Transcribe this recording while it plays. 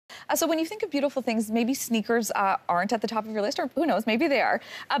So when you think of beautiful things, maybe sneakers aren't at the top of your list, or who knows, maybe they are.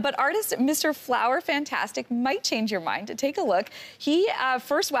 But artist Mr. Flower Fantastic might change your mind. Take a look. He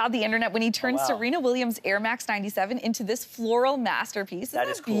first wowed the internet when he turned Serena Williams Air Max 97 into this floral masterpiece. Isn't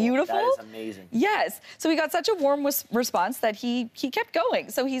that cool. Beautiful? That is amazing. Yes. So he got such a warm response that he kept going.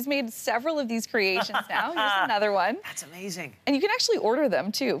 So he's made several of these creations now. Here's another one. That's amazing. And you can actually order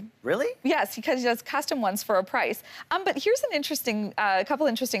them too. Really? Yes, because he does custom ones for a price. But here's an interesting, couple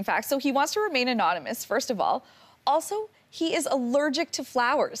interesting facts. So he wants to remain anonymous, first of all. Also, he is allergic to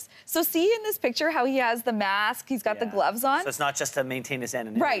flowers. So see in this picture how he has the mask, he's got the gloves on. So it's not just to maintain his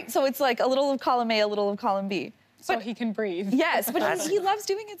anonymity. Right, so it's like a little of column A, a little of column B. So he can breathe. Yes, but he loves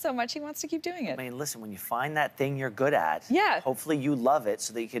doing it so much, he wants to keep doing it. I mean, listen, when you find that thing you're good at, hopefully you love it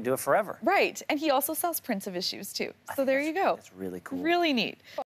so that you can do it forever. Right, and he also sells prints of his shoes too. So there you go. That's really cool. Really neat.